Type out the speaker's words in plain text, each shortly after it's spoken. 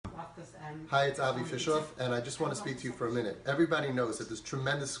Hi, it's Avi Fishoff, and I just want to speak to you for a minute. Everybody knows that there's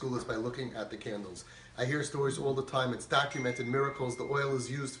tremendous schools by looking at the candles. I hear stories all the time. It's documented miracles. The oil is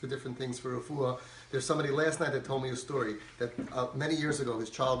used for different things for refuah. There's somebody last night that told me a story that many years ago his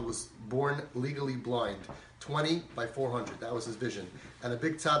child was born legally blind, 20 by 400. That was his vision. And a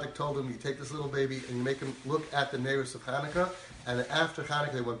big tzaddik told him, you take this little baby and you make him look at the neiros of Chanukah. And after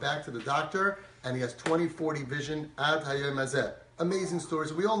Chanukah, they went back to the doctor, and he has 20/40 vision ad hayom hazeh. Amazing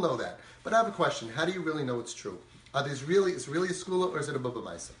stories. We all know that. But I have a question. How do you really know it's true? Is really a school or is it a baba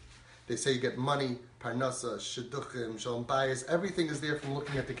maisa? They say you get money, parnasa, shidduchim, shalom bayis. Everything is there from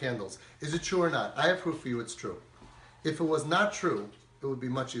looking at the candles. Is it true or not? I have proof for you it's true. If it was not true, it would be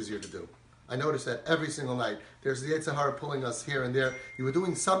much easier to do. I notice that every single night. There's the Yetzer Hara pulling us here and there. You were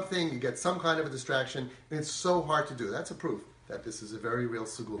doing something, you get some kind of a distraction, and it's so hard to do. That's a proof that this is a very real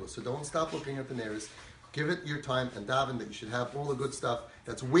segula. So don't stop looking at the neiros. Give it your time and daven that you should have all the good stuff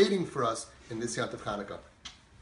that's waiting for us in this Yom Tov Chanukah.